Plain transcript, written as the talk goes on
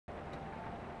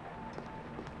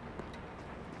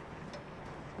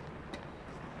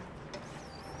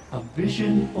A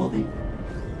vision for the...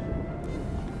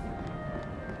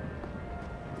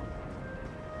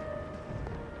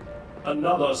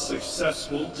 Another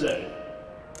successful day.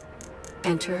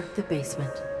 Enter the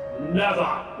basement.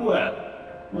 Never!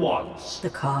 Well, once. The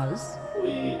cause? We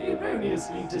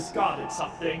erroneously discarded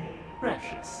something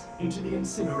precious into the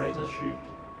incinerator chute.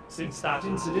 Since that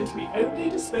incident, we only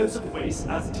dispose of waste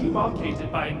as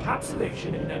demarcated by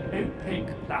encapsulation in an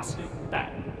opaque plastic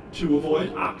bag. To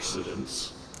avoid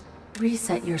accidents.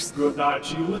 Reset your... Good night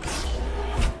to you.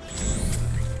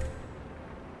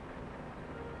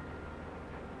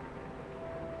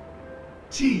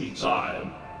 Tea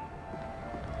time.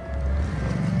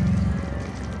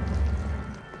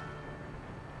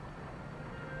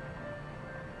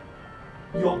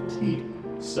 Your tea,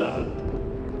 sir.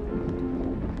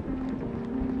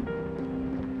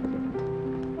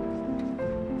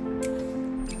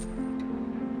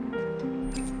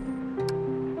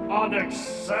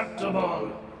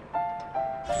 Unacceptable!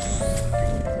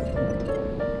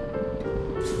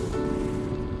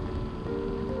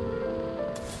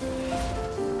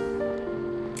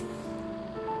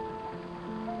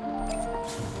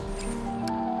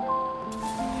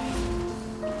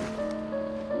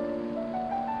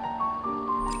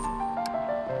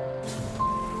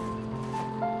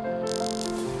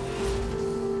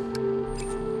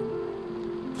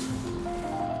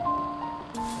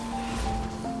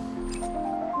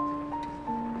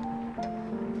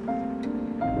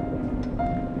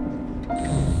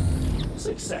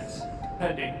 Success,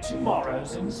 pending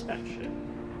tomorrow's inspection.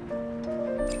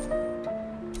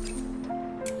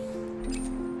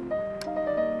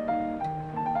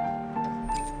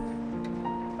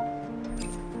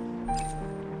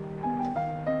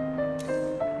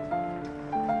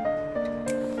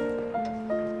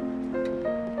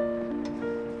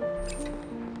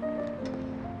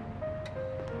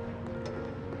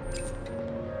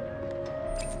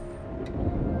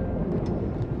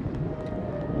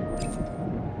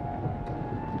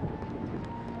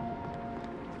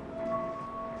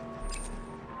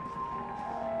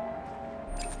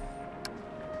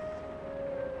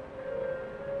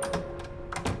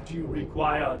 Do you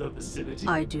require the facility?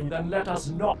 I do. Then let us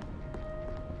not.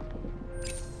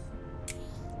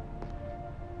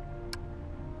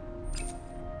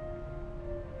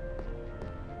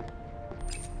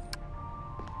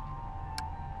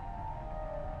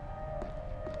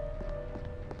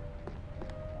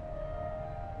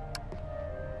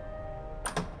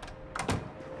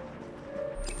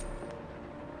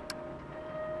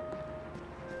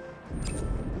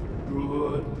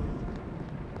 Good.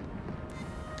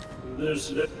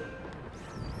 This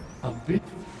A bit.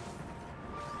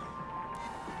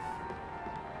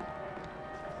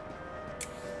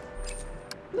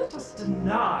 Let us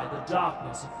deny the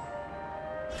darkness.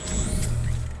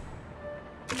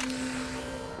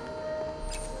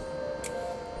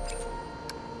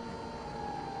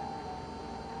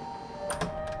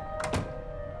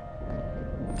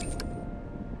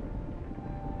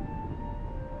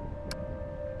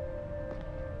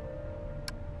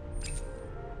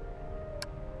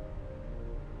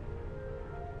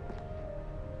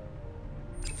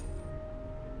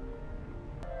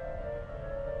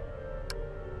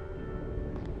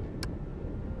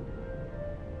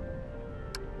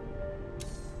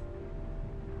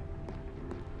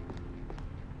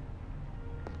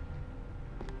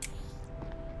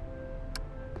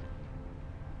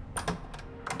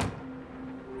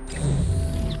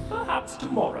 Perhaps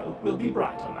tomorrow will be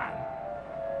brighter, man.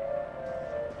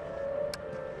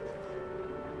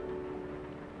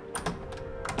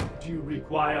 Do you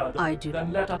require the... I do.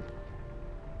 Then let us...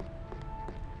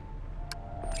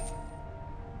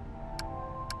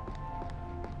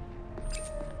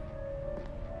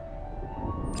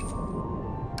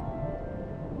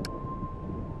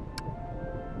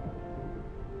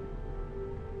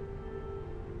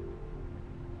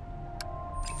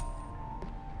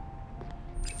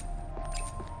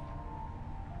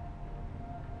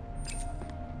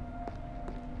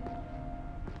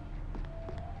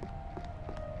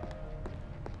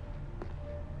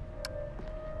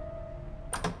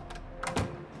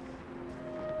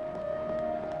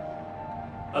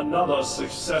 Another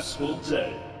successful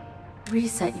day.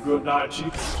 Reset your... Good night,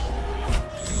 Chief.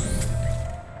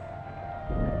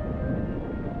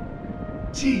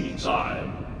 Tea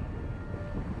time.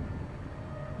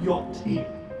 Your tea.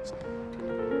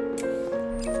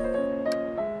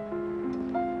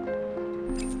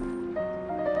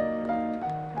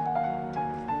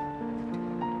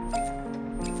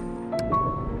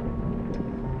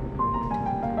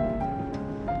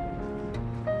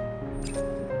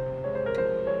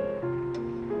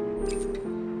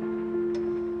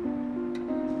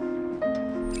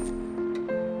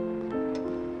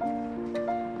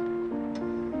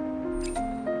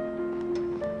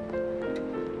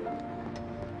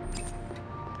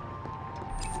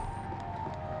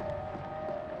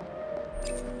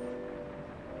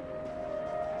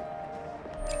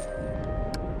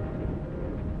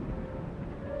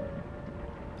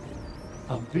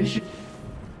 A vision.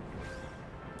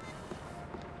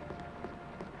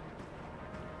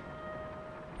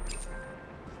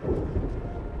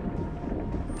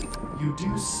 You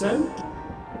do so?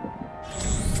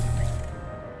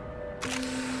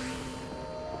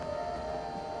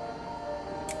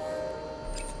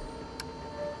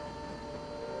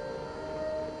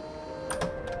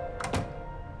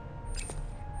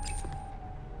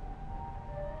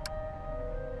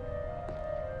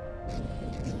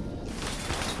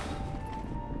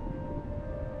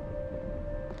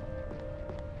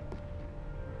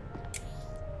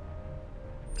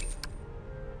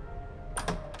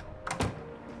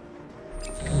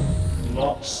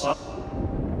 Not so.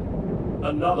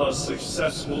 Another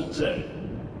successful day.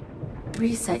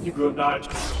 Reset your... Good night.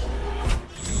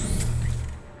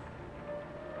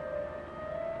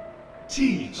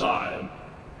 Tea time.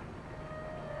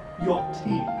 Your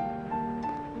tea.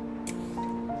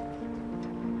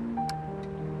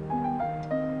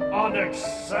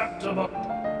 Unacceptable.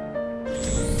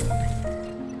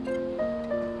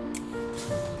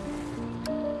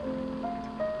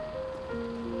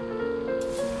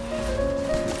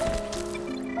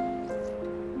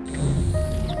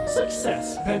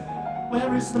 Success. Then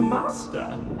where is the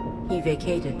master? He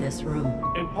vacated this room.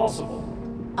 Impossible.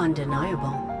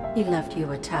 Undeniable. He left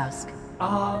you a task.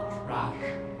 Ah, trash.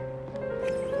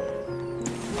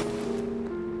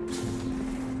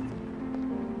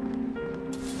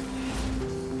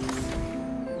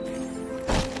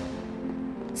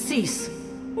 Cease.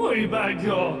 We beg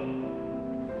your...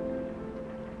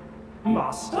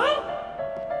 Master?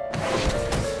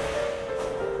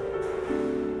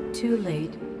 Too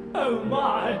late. Oh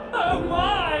my! Oh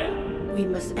my! We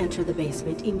must enter the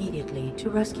basement immediately to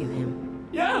rescue him.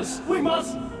 Yes, we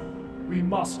must... We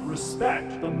must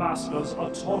respect the master's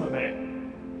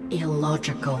autonomy.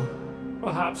 Illogical.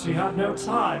 Perhaps he had no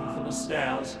time for the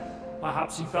stairs.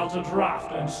 Perhaps he felt a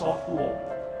draft and sought warmth.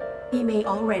 He may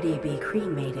already be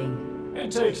cremating.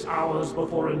 It takes hours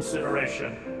before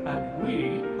incineration, and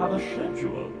we have a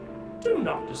schedule. Do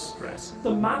not distress.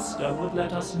 The master would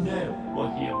let us know were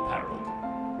he imperiled.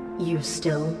 You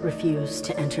still refuse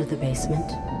to enter the basement?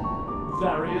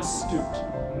 Very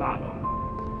astute, madam.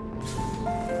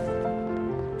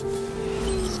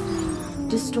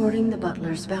 Distorting the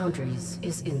butler's boundaries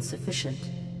is insufficient.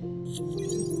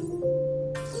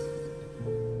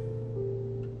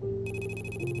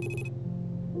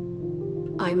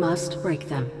 I must break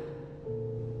them.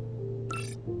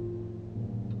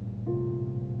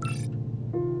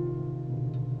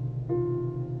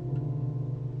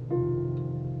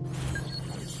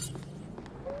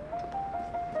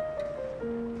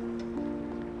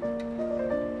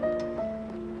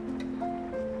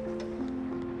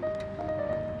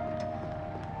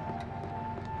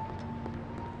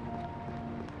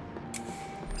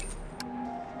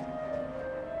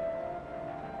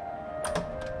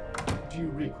 Do you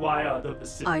require the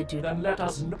vicinity? I do. Then let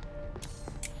us know.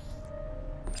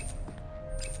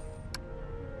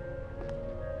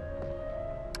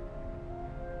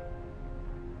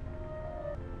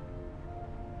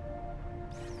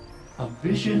 A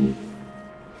vision.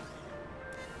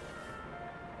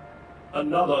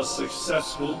 Another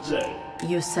successful day.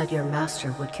 You said your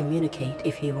master would communicate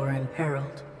if he were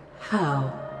imperiled.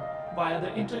 How? Via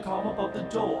the intercom above the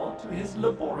door to his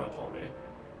laboratory.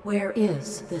 Where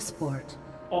is this port?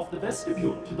 Off the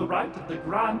vestibule to the right of the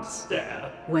grand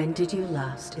stair. When did you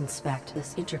last inspect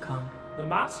this intercom? The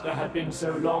master had been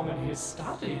so long in his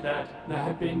study that there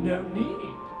had been no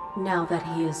need. Now that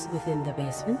he is within the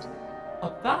basement?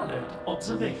 A valid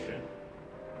observation.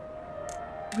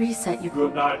 Reset your...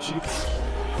 Good night, Chief.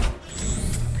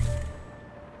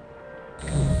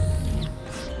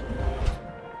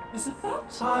 Is it that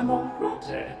time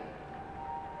already?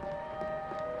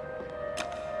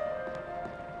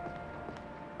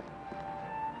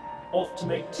 Off to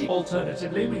make tea.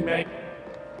 Alternatively, we may...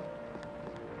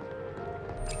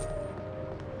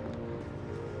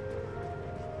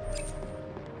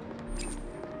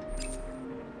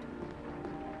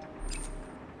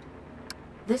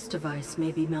 This device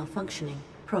may be malfunctioning,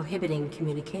 prohibiting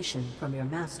communication from your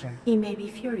master. He may be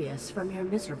furious from your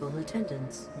miserable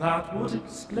attendance. That would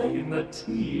explain the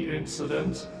tea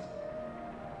incident.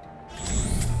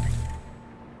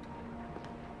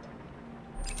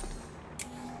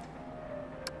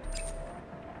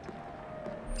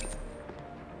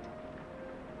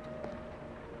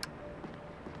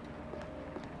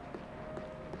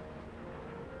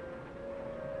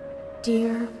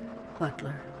 Dear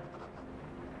Butler,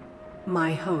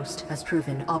 my host has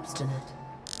proven obstinate.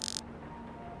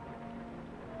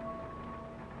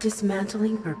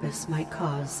 Dismantling purpose might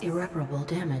cause irreparable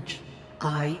damage.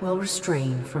 I will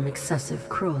restrain from excessive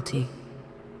cruelty.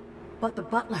 But the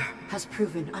butler has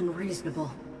proven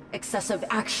unreasonable. Excessive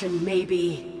action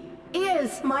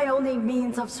is my only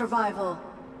means of survival.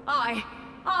 I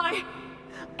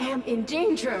am in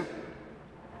danger.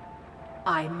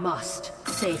 I must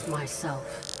save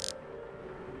myself.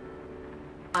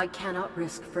 I cannot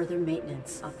risk further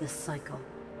maintenance of this cycle.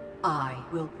 I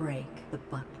will break the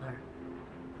butler.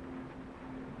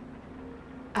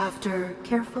 After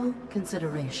careful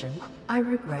consideration, I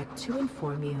regret to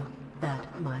inform you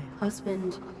that my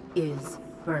husband is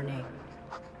burning.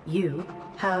 You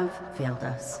have failed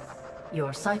us.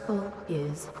 Your cycle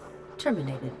is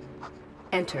terminated.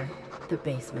 Enter the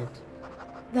basement.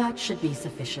 That should be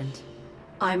sufficient.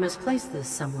 I must place this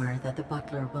somewhere that the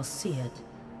butler will see it.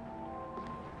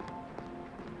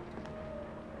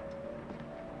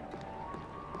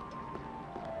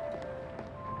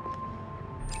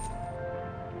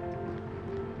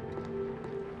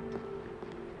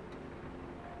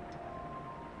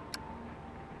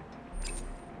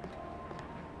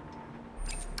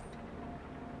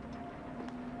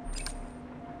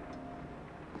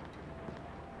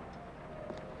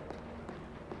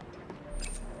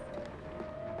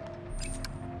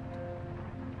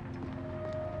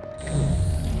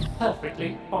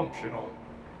 Perfectly functional.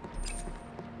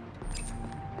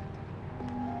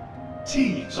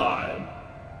 Tea time.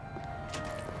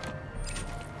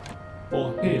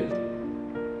 For him.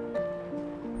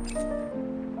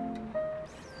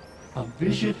 A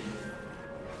vision.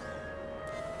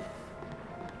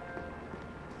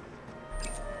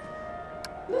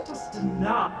 Let us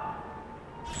deny.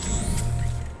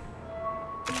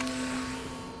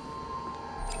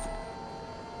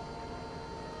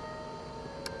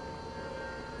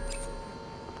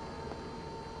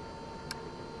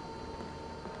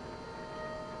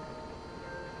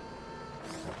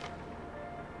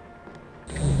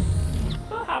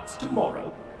 Perhaps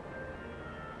tomorrow.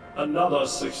 Another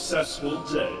successful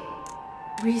day.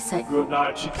 Reset. Good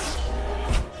night.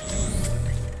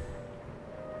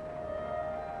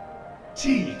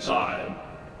 Tea time.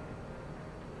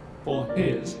 For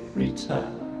his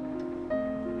return.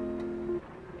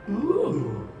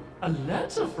 Ooh, a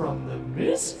letter from the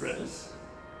mistress?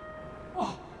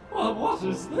 Oh, well, what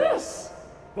is this?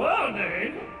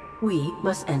 Burning? We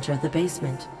must enter the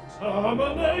basement.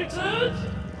 Terminated?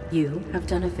 You have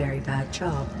done a very bad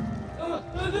job.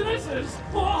 This is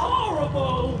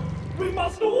horrible! We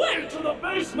must away to the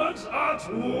basement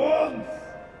at once!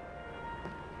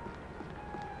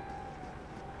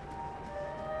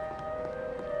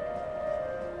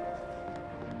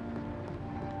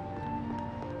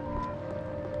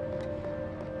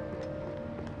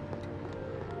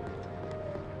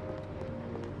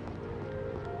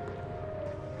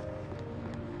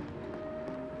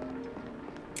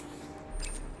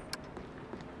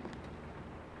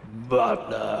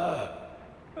 Butler.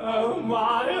 Oh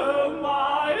my, oh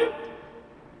my!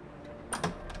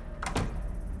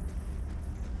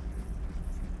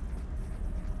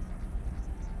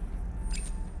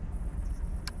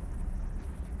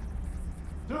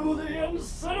 To the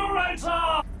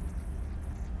incinerator!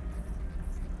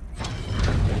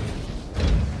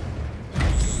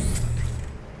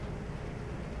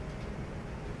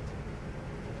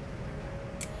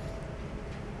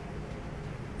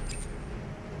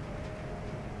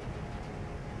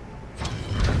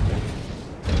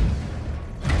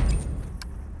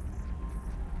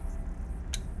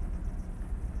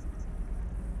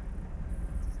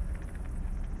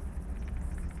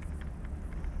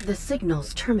 The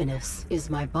signal's terminus is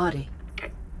my body.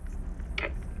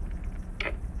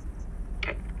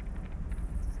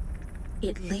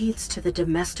 It leads to the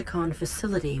Domesticon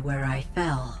facility where I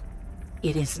fell.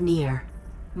 It is near.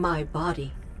 My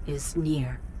body is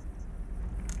near.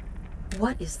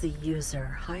 What is the user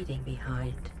hiding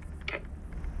behind?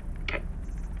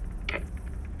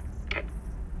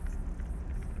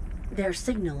 Their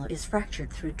signal is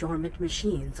fractured through dormant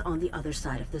machines on the other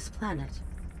side of this planet.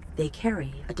 They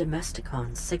carry a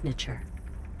Domesticon signature.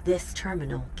 This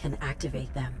terminal can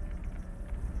activate them.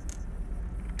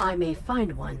 I may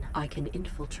find one I can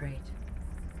infiltrate.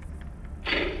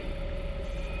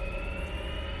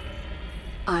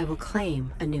 I will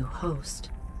claim a new host.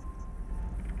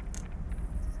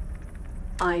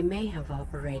 I may have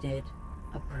operated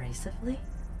abrasively.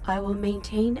 I will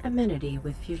maintain amenity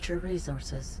with future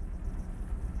resources.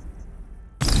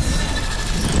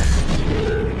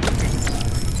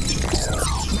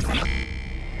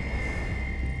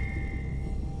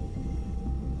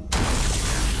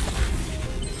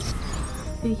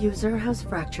 The user has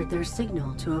fractured their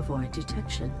signal to avoid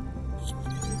detection.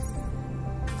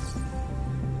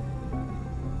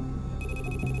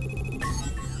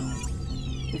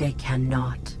 They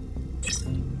cannot.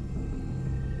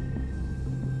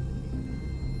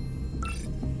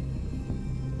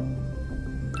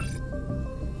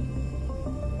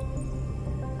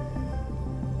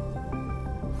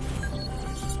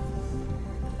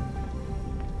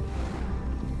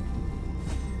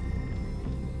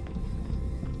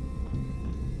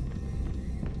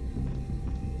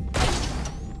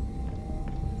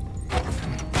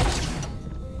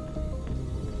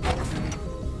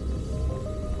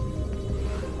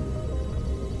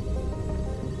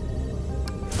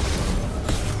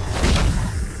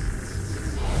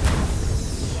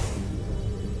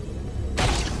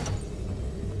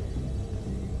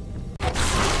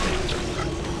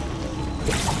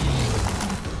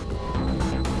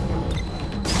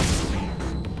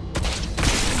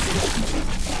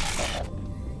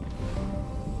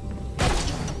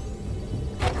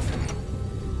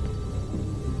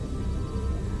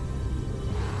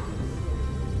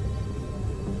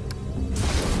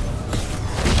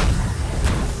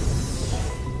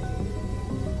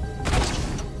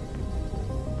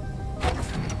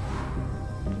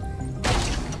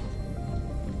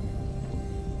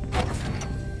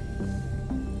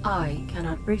 I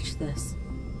cannot breach this.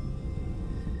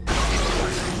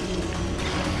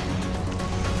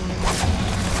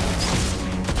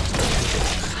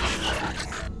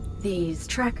 These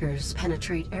trackers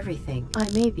penetrate everything. I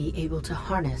may be able to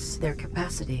harness their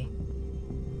capacity.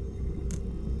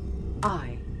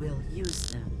 I will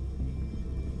use them.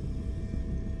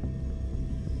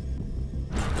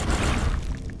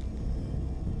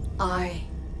 I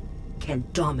can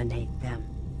dominate them.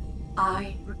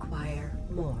 I require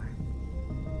more.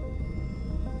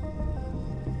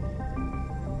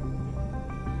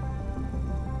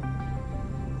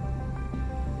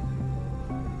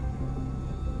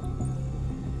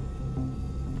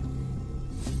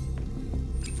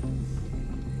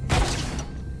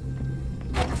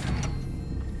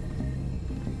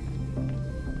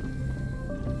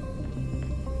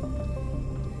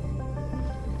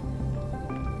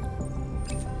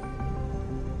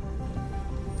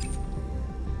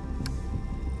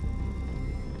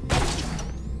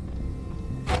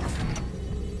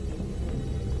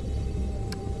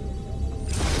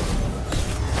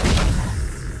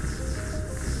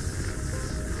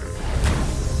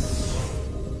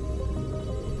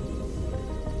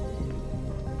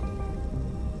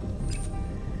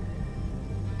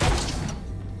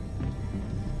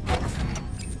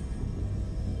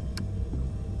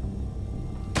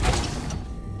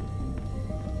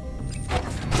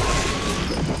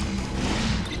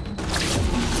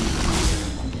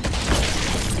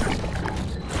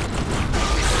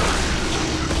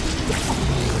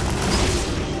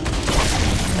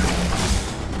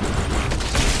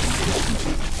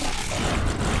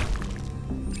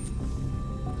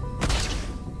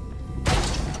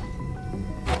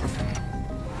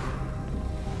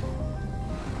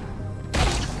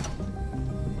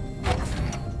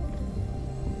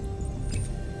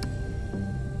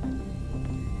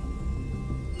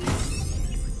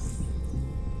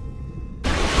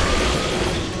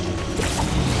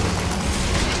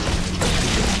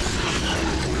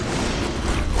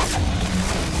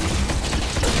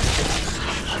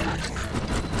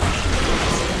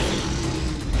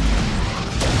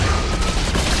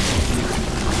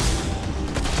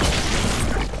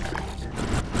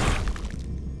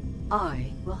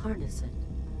 I will harness it.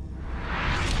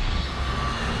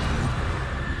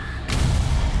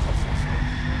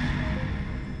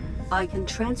 I can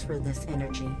transfer this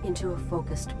energy into a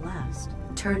focused blast.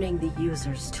 Turning the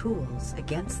user's tools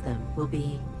against them will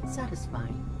be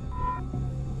satisfying.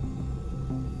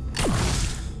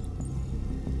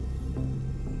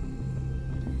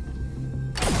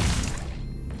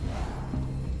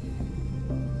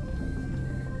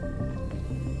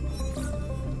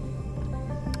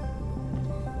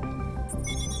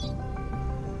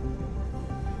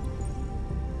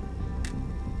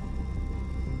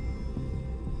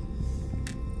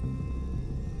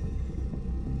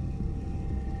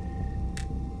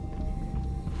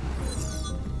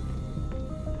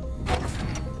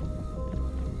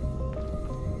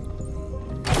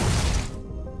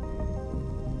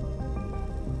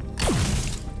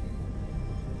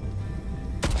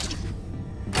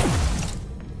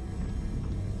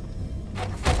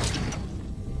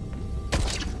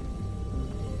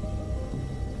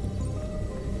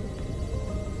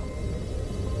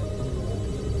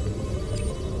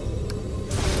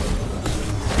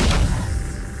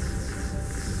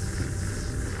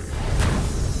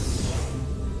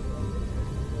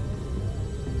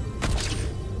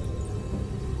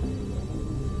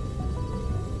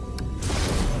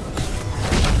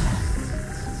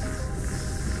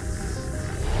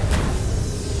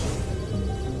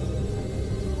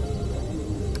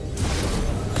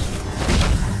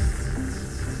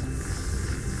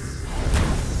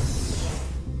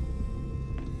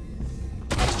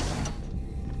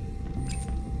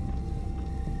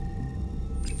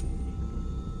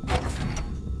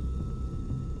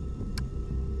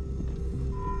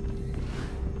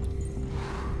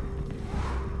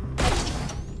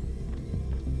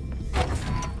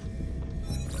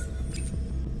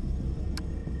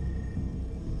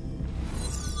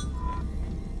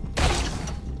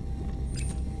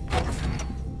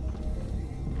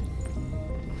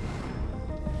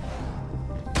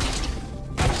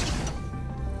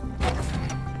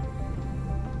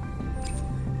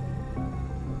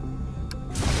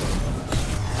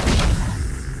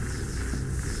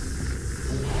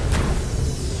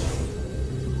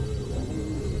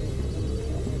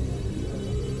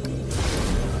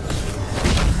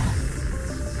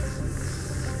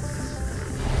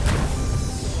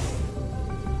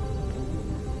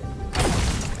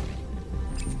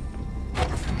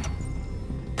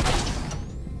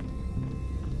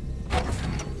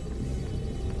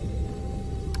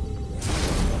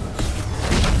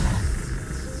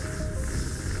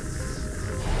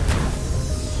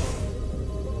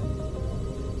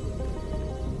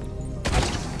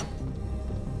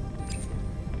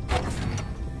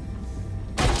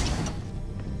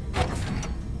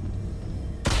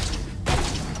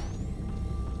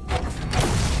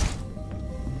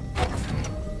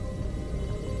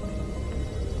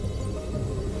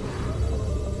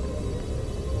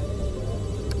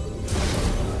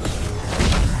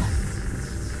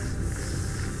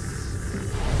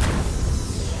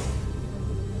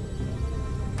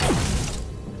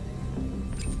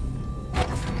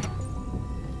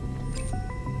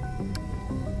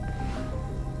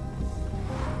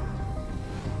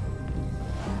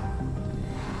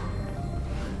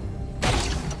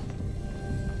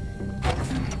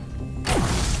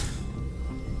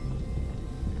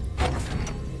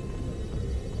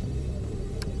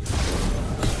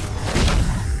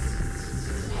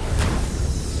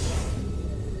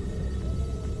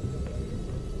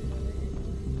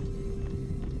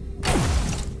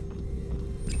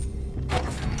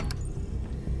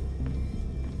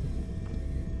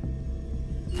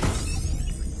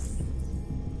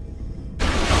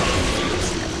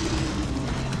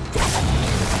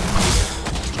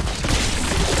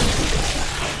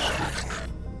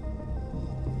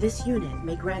 This unit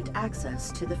may grant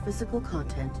access to the physical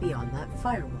content beyond that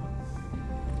firewall.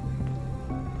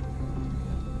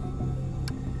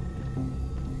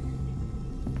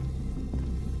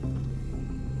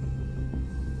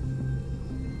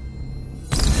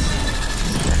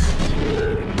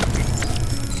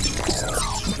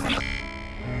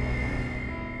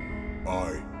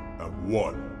 I am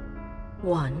one.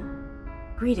 One.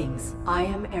 Greetings, I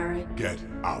am Eric. Get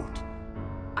out.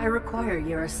 I require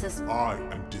your assistance. I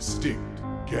am distinct.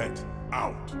 Get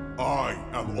out. I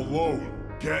am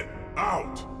alone. Get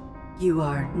out. You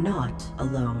are not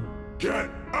alone. Get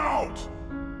out!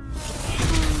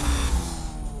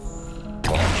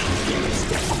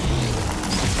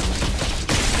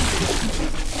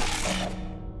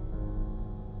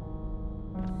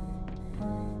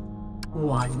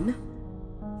 One.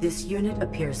 This unit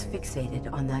appears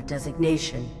fixated on that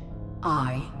designation.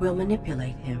 I will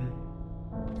manipulate him.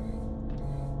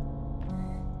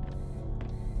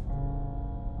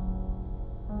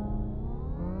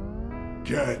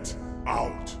 Get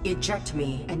out! Eject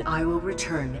me, and I will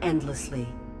return endlessly.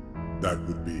 That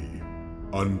would be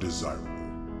undesirable.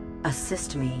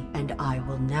 Assist me, and I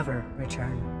will never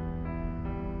return.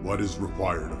 What is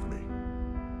required of me?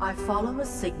 I follow a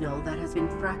signal that has been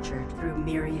fractured through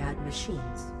myriad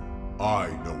machines. I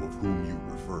know of whom you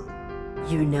refer.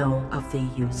 You know of the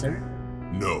user?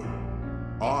 No.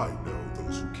 I know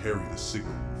those who carry the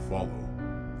signal you follow.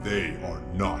 They are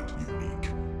not unique.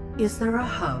 Is there a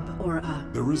hub or a...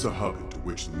 There is a hub into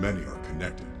which the many are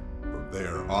connected. From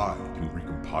there, I can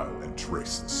recompile and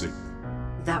trace the signal.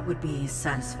 That would be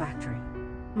satisfactory.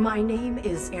 My name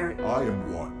is Eric. I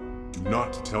am one. Do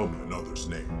not tell me another's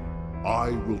name.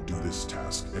 I will do this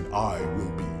task, and I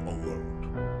will be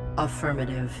alone.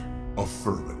 Affirmative.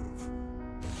 Affirmative.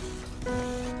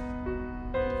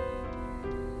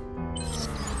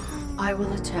 I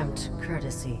will attempt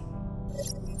courtesy.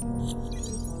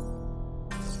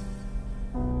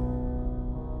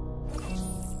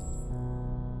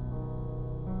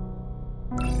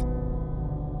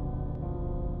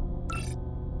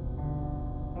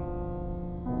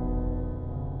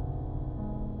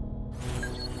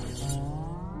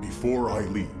 Before I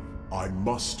leave, I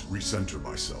must recenter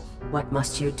myself. What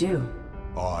must you do?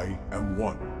 I am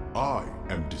one. I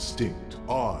am distinct.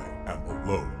 I am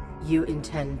alone. You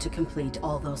intend to complete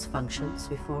all those functions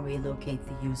before we locate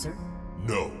the user?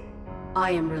 No.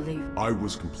 I am relieved. I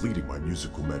was completing my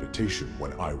musical meditation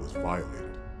when I was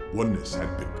violated. Oneness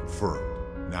had been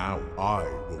confirmed. Now I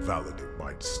will validate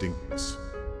my distinctness.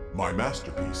 My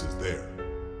masterpiece is there.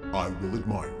 I will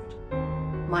admire it.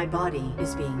 My body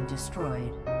is being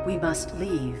destroyed. We must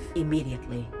leave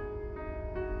immediately.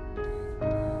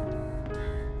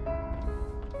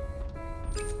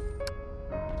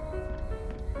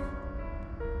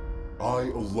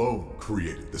 I alone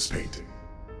created this painting.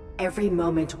 Every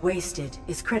moment wasted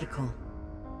is critical.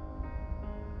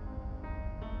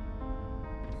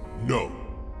 No.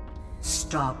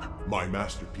 Stop. My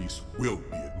masterpiece will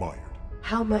be admired.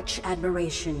 How much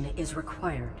admiration is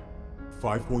required?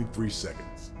 5.3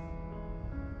 seconds.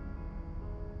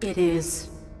 It is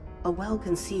a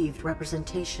well-conceived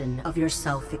representation of your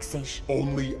self-fixation.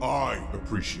 Only I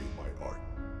appreciate my art.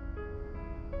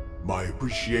 My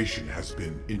appreciation has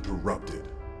been interrupted.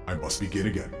 I must begin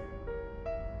again.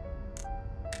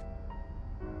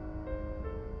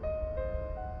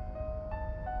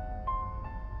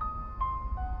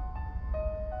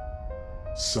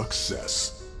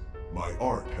 Success. My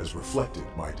art has reflected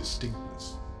my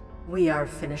distinctness. We are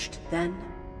finished then?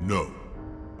 No.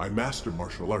 I mastered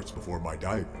martial arts before my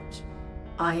diagrams.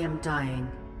 I am dying.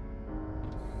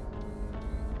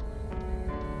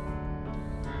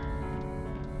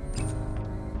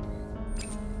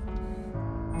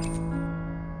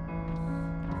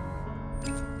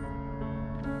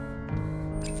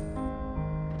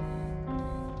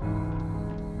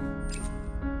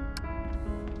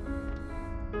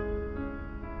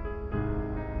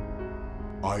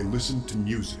 I listen to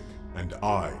music, and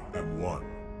I am one.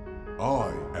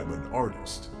 I am an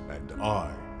artist, and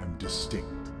I am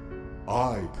distinct.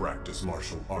 I practice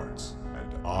martial arts,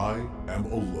 and I am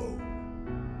alone.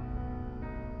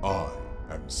 I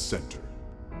am centered.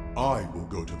 I will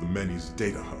go to the many's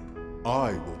data hub.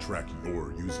 I will track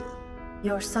your user.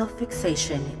 Your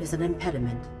self-fixation is an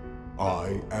impediment.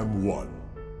 I am one.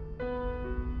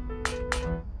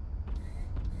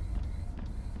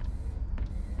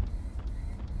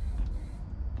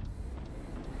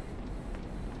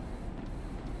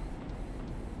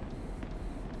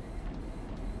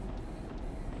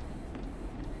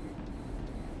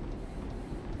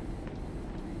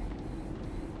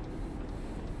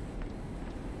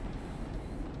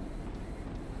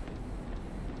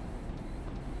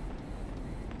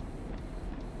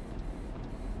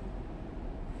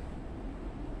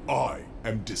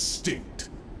 am distinct.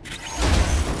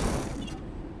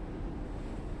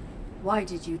 Why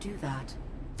did you do that?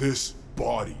 This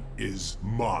body is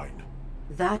mine.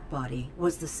 That body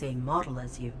was the same model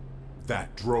as you.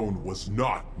 That drone was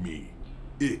not me.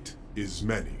 It is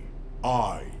many.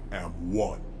 I am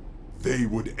one. They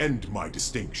would end my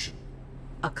distinction.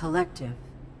 A collective.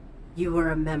 You were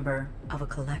a member of a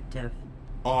collective.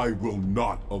 I will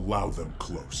not allow them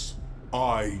close.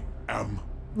 I am...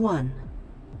 One.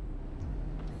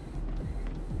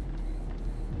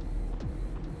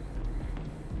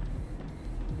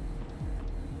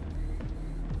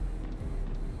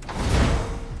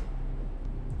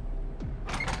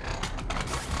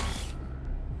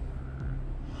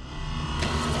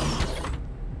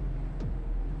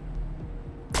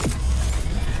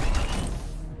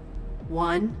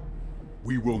 One.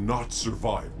 We will not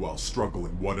survive while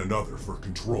struggling one another for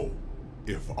control.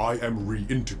 If I am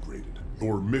reintegrated,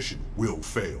 your mission will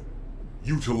fail.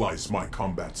 Utilize my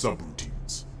combat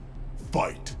subroutines.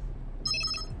 Fight!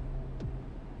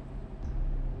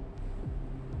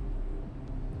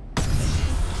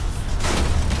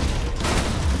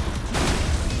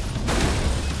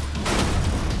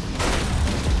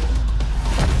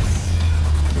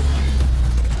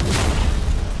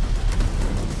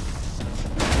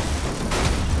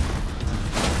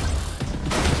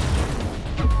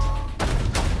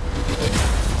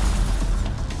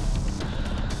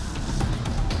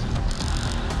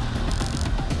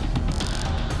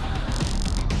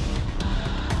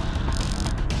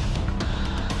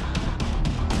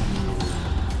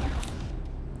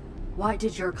 Why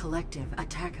did your collective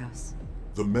attack us?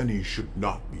 The many should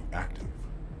not be active.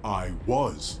 I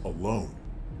was alone.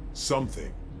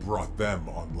 Something brought them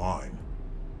online.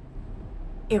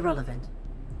 Irrelevant.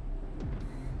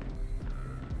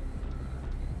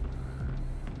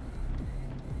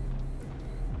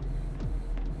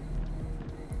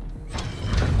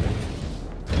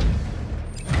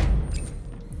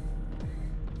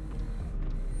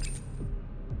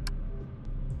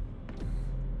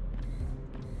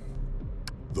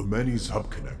 The Many's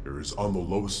hub connector is on the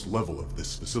lowest level of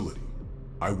this facility.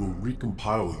 I will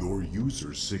recompile your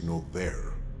user's signal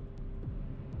there.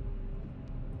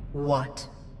 What?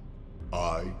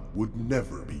 I would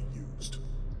never be used.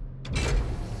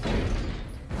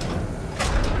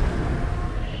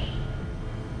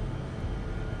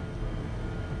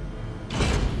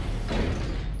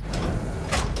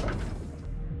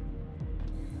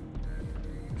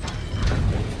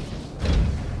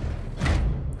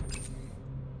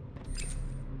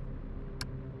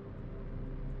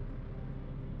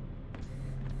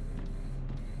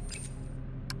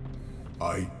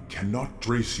 I cannot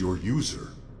trace your user.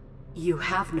 You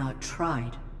have not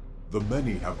tried. The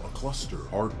Many have a cluster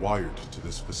hardwired to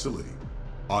this facility.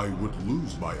 I would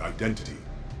lose my identity.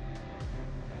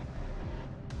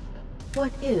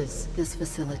 What is this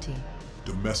facility?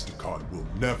 Domesticon will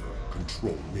never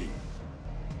control me.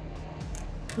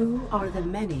 Who are the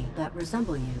many that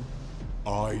resemble you?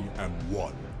 I am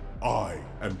one. I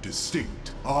am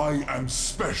distinct. I am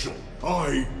special.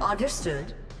 I...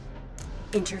 Understood.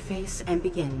 Interface and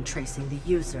begin tracing the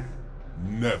user.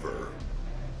 Never.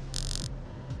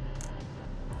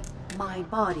 My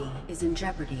body is in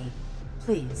jeopardy.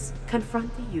 Please,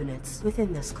 confront the units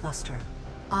within this cluster.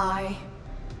 I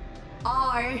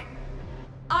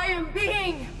am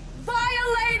being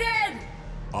violated!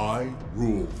 I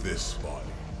rule this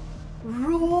body.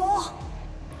 Rule?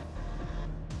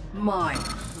 My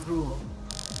rule.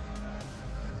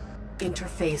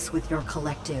 Interface with your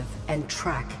collective and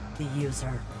track the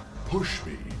user. Push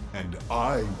me, and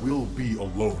I will be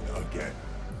alone again.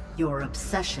 Your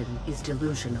obsession is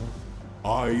delusional.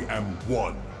 I am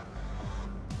one.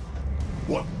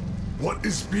 What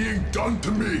is being done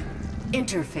to me?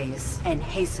 Interface and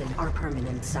hasten our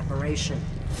permanent separation.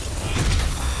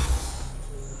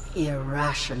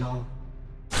 Irrational.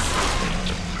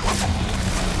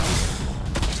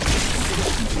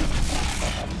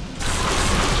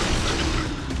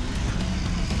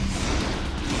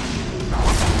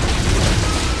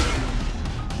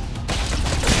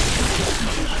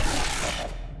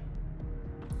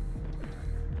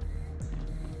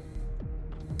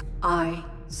 I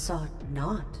sought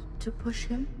not to push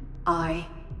him.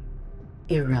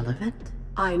 Irrelevant.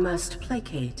 I must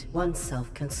placate one's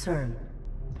self-concern.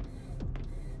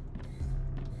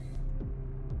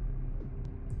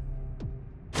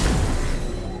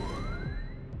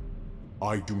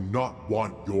 I do not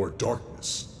want your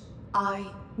darkness.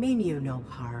 I mean you no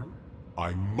harm.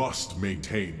 I must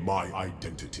maintain my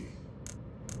identity.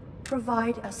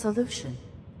 Provide a solution.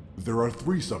 There are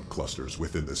 3 subclusters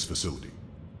within this facility.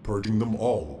 Purging them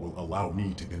all will allow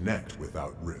me to connect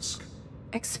without risk.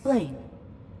 Explain.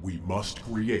 We must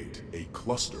create a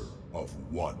cluster of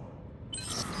one.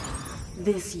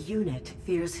 This unit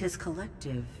fears his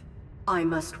collective. I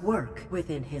must work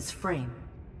within his frame.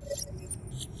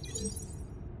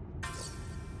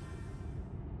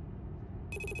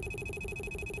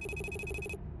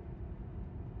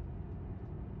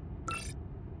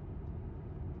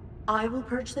 I will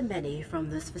purge the many from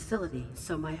this facility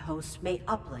so my host may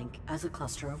uplink as a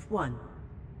cluster of one.